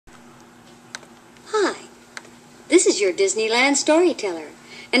This is your Disneyland storyteller,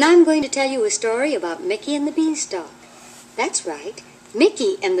 and I'm going to tell you a story about Mickey and the Beanstalk. That's right,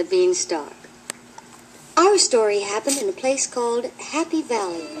 Mickey and the Beanstalk. Our story happened in a place called Happy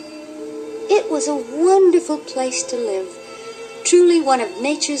Valley. It was a wonderful place to live, truly one of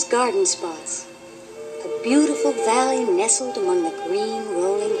nature's garden spots. A beautiful valley nestled among the green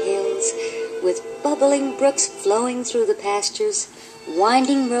rolling hills, with bubbling brooks flowing through the pastures,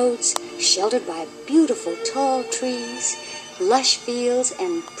 winding roads sheltered by beautiful tall trees, lush fields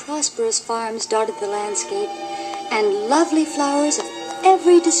and prosperous farms dotted the landscape, and lovely flowers of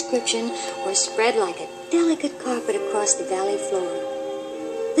every description were spread like a delicate carpet across the valley floor.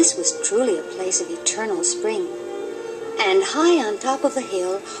 This was truly a place of eternal spring. And high on top of the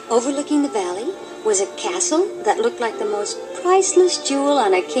hill, overlooking the valley, was a castle that looked like the most priceless jewel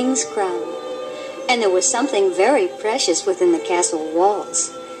on a king's crown. And there was something very precious within the castle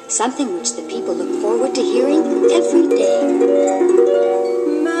walls, something which the people looked forward to hearing every day.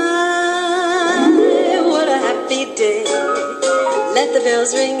 My, what a happy day. Let the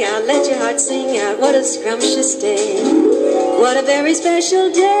bells ring out, let your heart sing out. What a scrumptious day. What a very special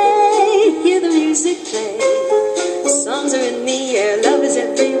day. Hear the music play. Songs are in the air, love is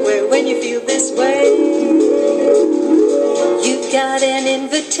everywhere when you feel this way. You've got an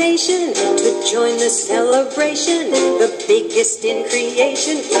invitation to join the celebration, the biggest in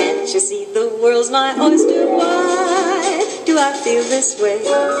creation. Can't you see the world's my oyster? Why do I feel this way?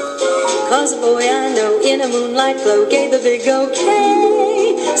 'Cause a boy I know in a moonlight glow gave the big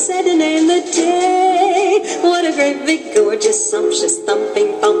okay, said to name the day. What a great big gorgeous sumptuous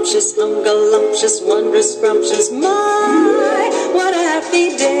thumping bumptious humgalumptious wondrous scrumptious. My, what a happy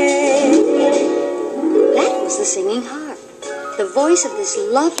day. That was the singing harp. The voice of this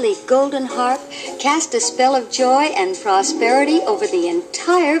lovely golden harp cast a spell of joy and prosperity over the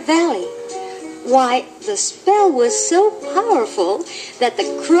entire valley. Why, the spell was so powerful that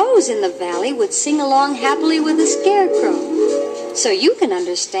the crows in the valley would sing along happily with the scarecrow. So you can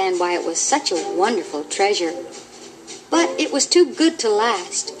understand why it was such a wonderful treasure. But it was too good to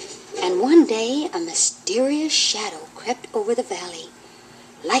last, and one day a mysterious shadow crept over the valley.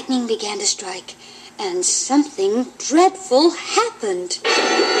 Lightning began to strike, and something dreadful happened.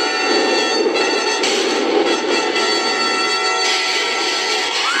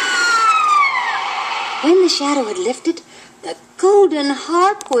 When the shadow had lifted, the golden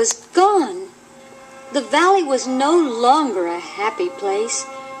harp was gone. The valley was no longer a happy place,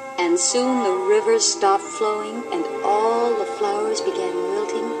 and soon the rivers stopped flowing and all the flowers began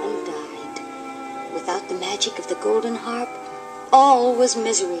wilting and died. Without the magic of the golden harp, all was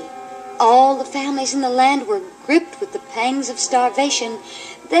misery. All the families in the land were gripped with the pangs of starvation.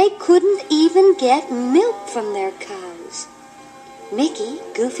 They couldn't even get milk from their cows. Mickey,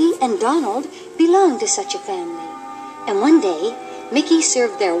 Goofy, and Donald belonged to such a family. And one day, Mickey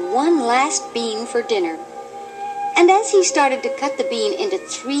served their one last bean for dinner. And as he started to cut the bean into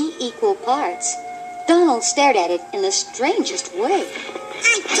 3 equal parts, Donald stared at it in the strangest way.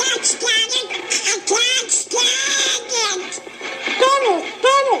 I can't stand it! I can't stand it! Donald!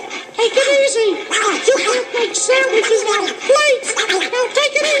 Take it easy! You can't make sandwiches on plates! Now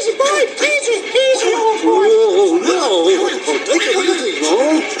take it easy, boy! Easy, old boy! Oh, no! Take it easy,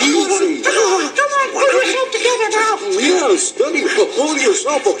 Easy! Come on, pull yourself together now! Yeah, steady, pull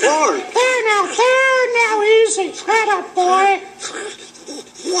yourself apart! There now, easy! That up, boy!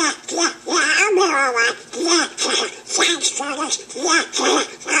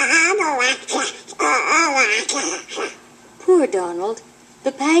 Poor Donald.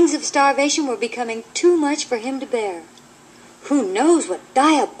 The pangs of starvation were becoming too much for him to bear. Who knows what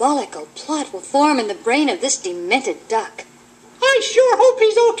diabolical plot will form in the brain of this demented duck? I sure hope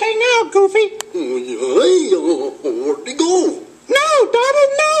he's okay now, Goofy! Hey, where'd he go? No,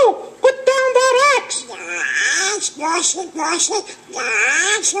 Donald, no! Put down that axe! Wash it.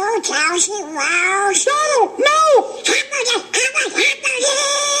 That's who tells you wash. Donald, no!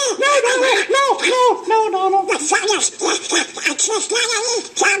 No, Donald! The funniest. I just gotta eat.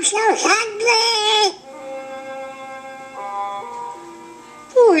 I'm so hungry.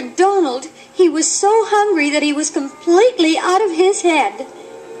 Poor Donald. He was so hungry that he was completely out of his head.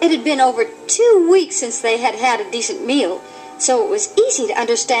 It had been over 2 weeks since they had had a decent meal, so it was easy to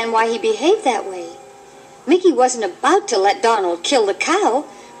understand why he behaved that way. Mickey wasn't about to let Donald kill the cow,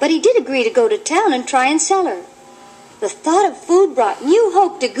 but he did agree to go to town and try and sell her. The thought of food brought new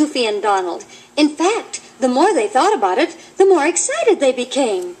hope to Goofy and Donald. In fact, the more they thought about it, the more excited they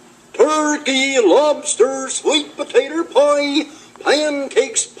became. Turkey, lobster, sweet potato pie,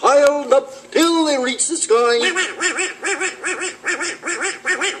 pancakes piled up till they reach the sky.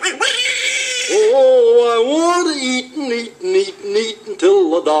 Oh, I want to eat and eat and eat and eat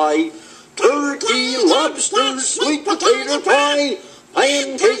until I die. Turkey, lobster, sweet potato pie,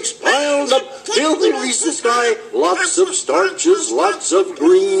 pancakes piled up till they reach the sky. Lots of starches, lots of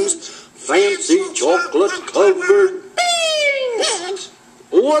greens, fancy chocolate covered Beans!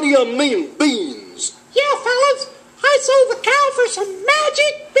 What do you mean, beans? Yeah, fellas, I sold the cow for some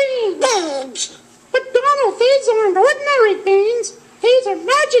magic beans. But Donald, these aren't ordinary beans. These are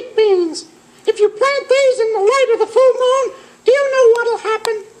magic beans. If you plant these in the light of the full moon, do you know what'll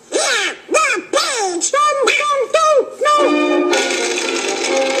happen? Yeah, more beans. No.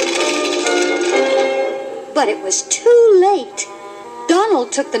 But it was too late.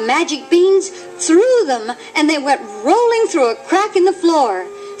 Donald took the magic beans, threw them, and they went rolling through a crack in the floor.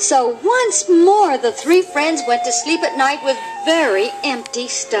 So once more the three friends went to sleep at night with very empty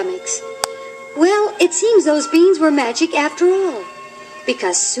stomachs. Well, it seems those beans were magic after all,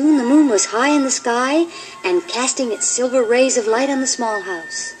 because soon the moon was high in the sky and casting its silver rays of light on the small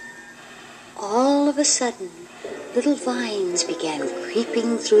house. All of a sudden, little vines began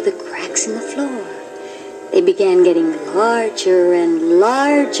creeping through the cracks in the floor. They began getting larger and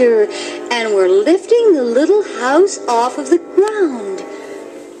larger and were lifting the little house off of the ground.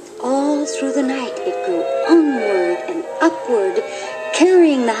 All through the night it grew onward and upward,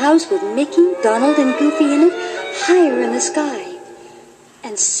 carrying the house with Mickey, Donald, and Goofy in it higher in the sky.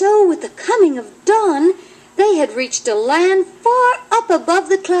 And so, with the coming of dawn, they had reached a land far up above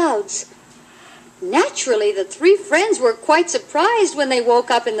the clouds. Naturally, the three friends were quite surprised when they woke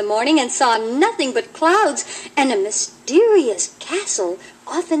up in the morning and saw nothing but clouds and a mysterious castle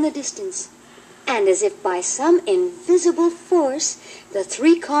off in the distance. And as if by some invisible force, the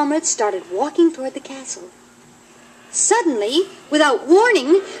three comrades started walking toward the castle. Suddenly, without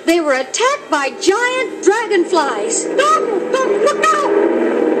warning, they were attacked by giant dragonflies. Donald, look out!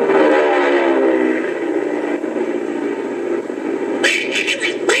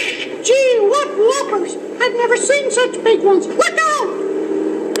 Gee, what whoppers! I've never seen such big ones. Look out!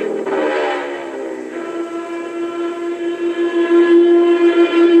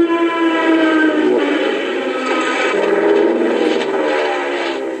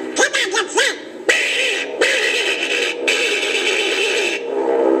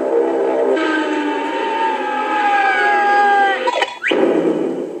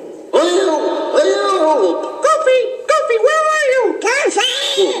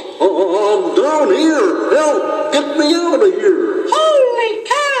 I'm down here. Help! Get me out of here. Holy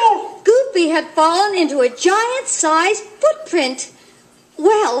cow! Goofy had fallen into a giant-sized footprint.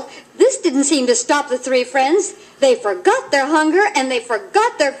 Well, this didn't seem to stop the three friends. They forgot their hunger and they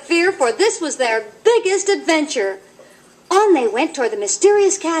forgot their fear, for this was their biggest adventure. On they went toward the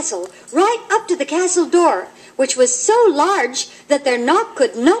mysterious castle, right up to the castle door, which was so large that their knock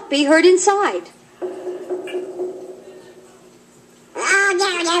could not be heard inside. Oh,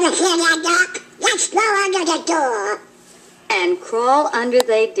 never hear that knock. Let's go under the door. And crawl under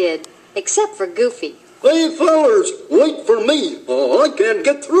they did, except for Goofy. Hey, fellers, wait for me. I can't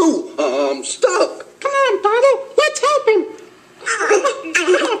get through. I'm stuck. Come on, Donald, let's help him.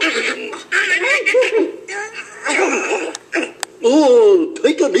 Oh,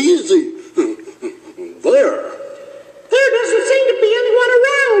 take it easy. There. There doesn't seem to be anyone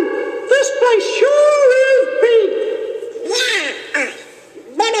around. This place sure is big. Yeah,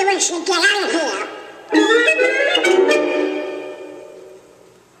 maybe we should get out of here.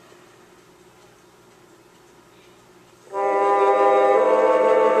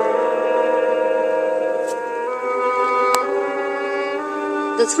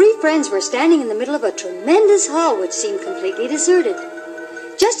 The three friends were standing in the middle of a tremendous hall which seemed completely deserted.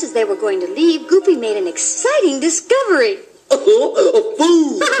 Just as they were going to leave, Goofy made an exciting discovery. Food.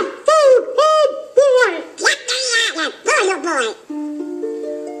 Food! Oh, boy! Let me out, you boy.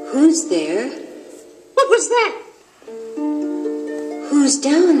 Who's there? What was that? Who's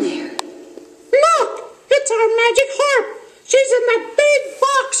down there? Look! It's our magic harp. She's in that big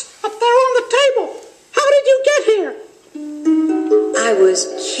box up there on the table. How did you get here? I was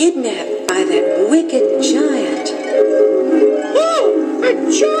kidnapped by that wicked giant. Oh, a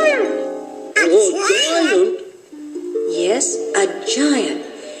giant! Giant? Yes, a giant.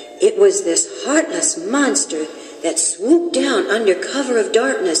 It was this heartless monster that swooped down under cover of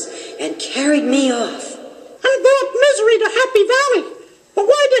darkness and carried me off. And brought misery to Happy Valley. But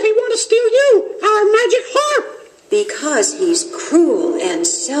why did he want to steal you, our magic harp? Because he's cruel and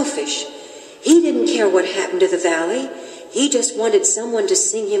selfish. He didn't care what happened to the valley. He just wanted someone to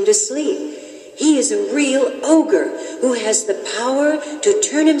sing him to sleep. He is a real ogre who has the power to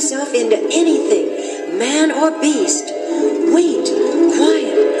turn himself into anything, man or beast. Wait,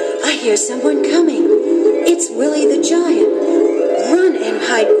 quiet. I hear someone coming. It's It's Willie the Giant. Run and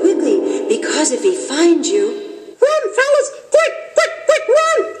hide quickly, because if he finds you... Run, fellas! Quick, quick, quick,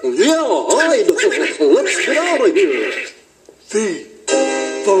 run! Yeah, hide! Let's get out of here! Fee,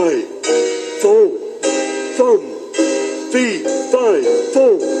 fi, fo, fum. Fee, fi,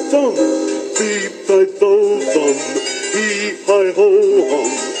 fo, fum. Fee, fi, fo, fum. Hee, hi, ho, hum.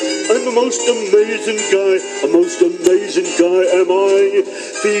 I'm the most amazing guy. A most amazing guy am I.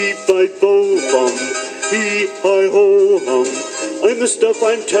 Fee, fi, fo, fum. Hee, hi, ho, hum. I'm the stuff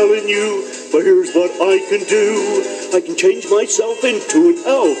I'm telling you, but here's what I can do. I can change myself into an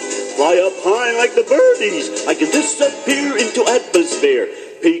elf, fly up high like the birdies. I can disappear into atmosphere,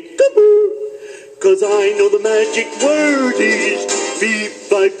 peek-a-boo, 'cause I know the magic wordies. Fee,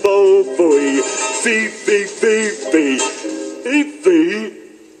 fi, fo, foy, fee, fee, fee, fee. Fee, fee?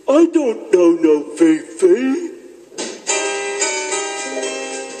 I don't know no fee, fee.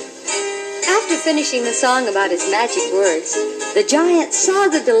 After finishing the song about his magic words, the giant saw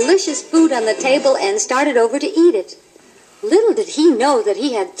the delicious food on the table and started over to eat it. Little did he know that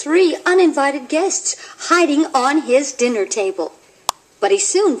he had 3 uninvited guests hiding on his dinner table. But he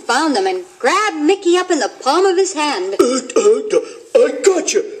soon found them and grabbed Mickey up in the palm of his hand. I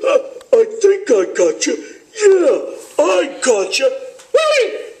got you. I think I got you. Yeah, I got you.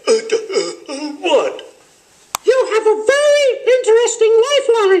 Willie! What? You have a very interesting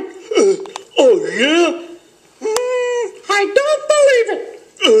lifeline. Oh, yeah? I don't believe it.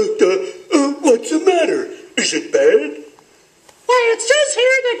 What's the matter? Is it bad? Why, it says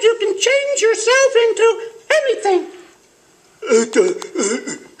here that you can change yourself into anything.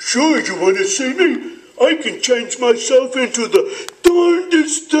 Sure, you want to see me? I can change myself into the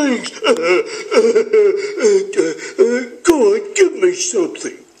darndest things. Go on, give me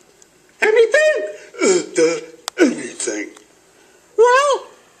something. Anything? Anything. Well,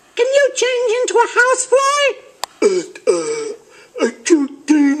 can you change into a housefly? A cute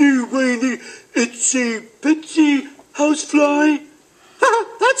teeny weeny itsy bitsy housefly?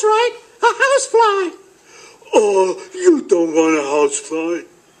 That's right, a housefly. Oh, you don't want a housefly.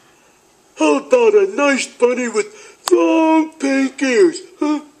 How about a nice bunny with long pink ears,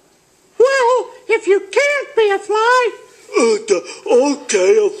 huh? Well, if you can't be a fly...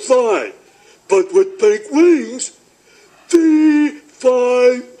 Okay, a fly, but with pink wings. Fee,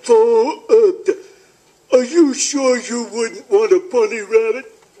 fi, fo, Are you sure you wouldn't want a bunny rabbit?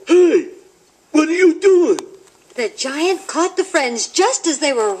 Hey, what are you doing? The giant caught the friends just as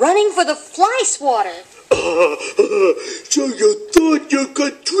they were running for the fly swatter. So you thought you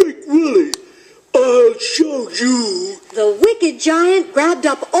could trick Willie? I'll show you. The wicked giant grabbed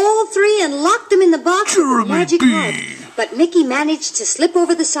up all 3 and locked them in the box with the magic harp. But Mickey managed to slip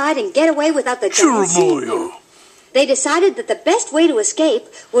over the side and get away without the giant seeing him. They decided that the best way to escape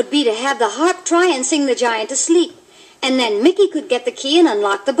would be to have the harp try and sing the giant to sleep, and then Mickey could get the key and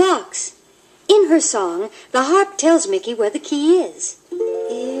unlock the box. In her song, the harp tells Mickey where the key is.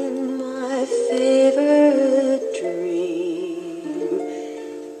 In my favorite dream,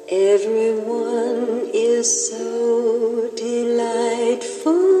 everyone is so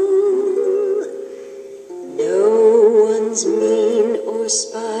delightful. No one's mean or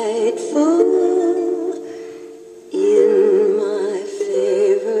spiteful. In my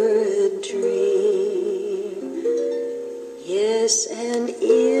favorite dream, yes, and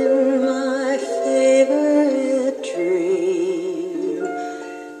in my favorite dream,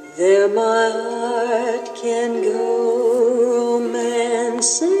 there my heart can go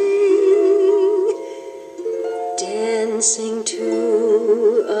romancing, dancing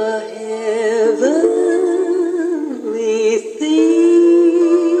to a heavenly theme.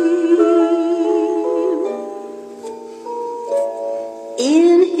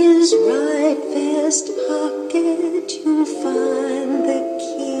 In his right vest pocket you'll find the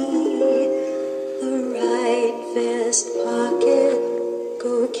key. The right vest pocket,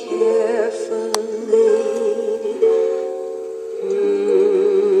 go carefully.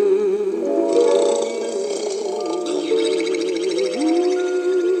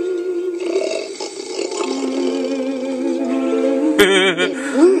 It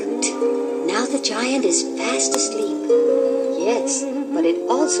worked. Now the giant is fast asleep. Yes, but it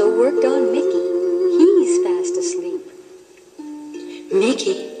also worked on Mickey. He's fast asleep.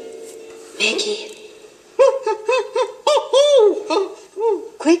 Mickey.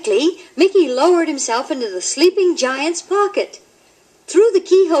 Quickly, Mickey lowered himself into the sleeping giant's pocket. Through the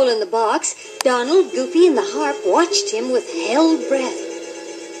keyhole in the box, Donald, Goofy, and the harp watched him with held breath.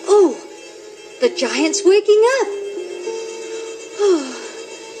 Oh, the giant's waking up. Oh,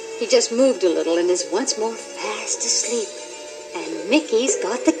 he just moved a little and is once more fast asleep. And Mickey's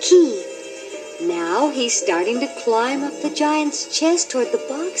got the key. Now he's starting to climb up the giant's chest toward the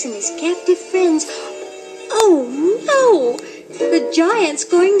box and his captive friends. Oh, no! The giant's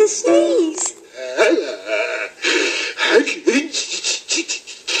going to sneeze.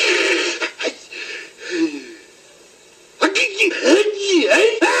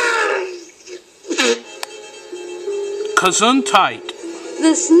 Gesundheit.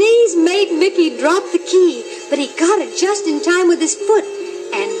 The sneeze made Mickey drop the key, but he got it just in time with his foot,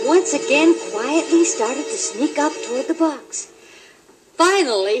 and once again quietly started to sneak up toward the box.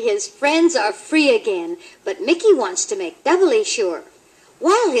 Finally, his friends are free again, but Mickey wants to make doubly sure.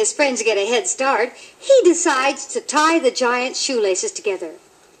 While his friends get a head start, he decides to tie the giant's shoelaces together.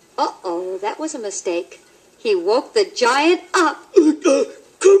 Uh-oh, that was a mistake. He woke the giant up.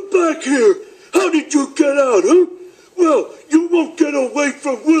 Come back here. How did you get out, huh? Well, you won't get away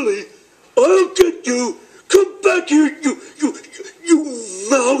from Willie. I'll get you. Come back here, you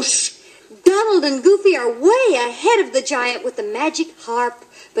mouse. Donald and Goofy are way ahead of the giant with the magic harp,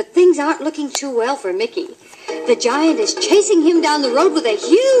 but things aren't looking too well for Mickey. The giant is chasing him down the road with a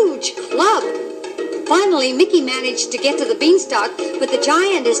huge club. Finally, Mickey managed to get to the beanstalk, but the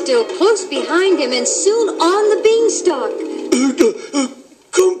giant is still close behind him and soon on the beanstalk.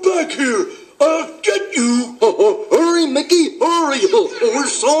 Come back here. I'll get you. Hurry, Mickey, hurry. We're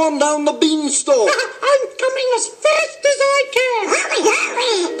sawing down the beanstalk. I'm coming as fast as I can.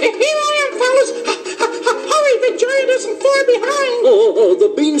 Here I am, fellas. Hurry, the giant isn't far behind. The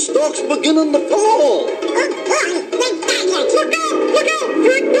beanstalk's beginning to fall. Look out,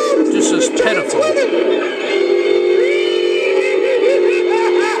 here it comes. This is pitiful.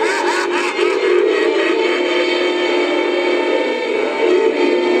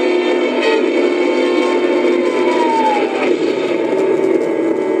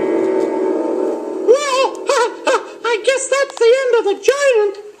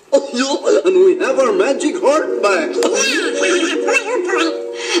 And we have our magic heart back.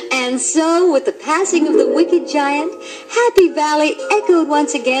 And so, with the passing of the wicked giant, Happy Valley echoed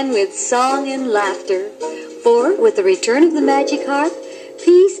once again with song and laughter. For, with the return of the magic harp,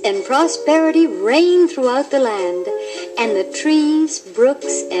 peace and prosperity reigned throughout the land, and the trees,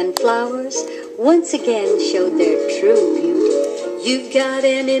 brooks, and flowers once again showed their true beauty. You've got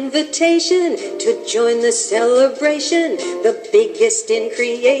an invitation to join the celebration, the biggest in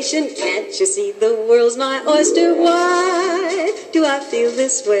creation. Can't you see the world's my oyster? Why do I feel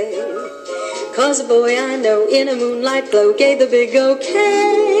this way? 'Cause a boy I know in a moonlight glow gave the big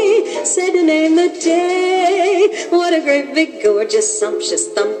okay, said to name the day. What a great big gorgeous sumptuous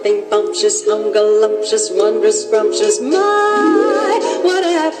thumping bumptious humgalumptious wondrous scrumptious, my what a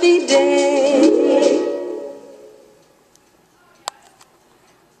happy day.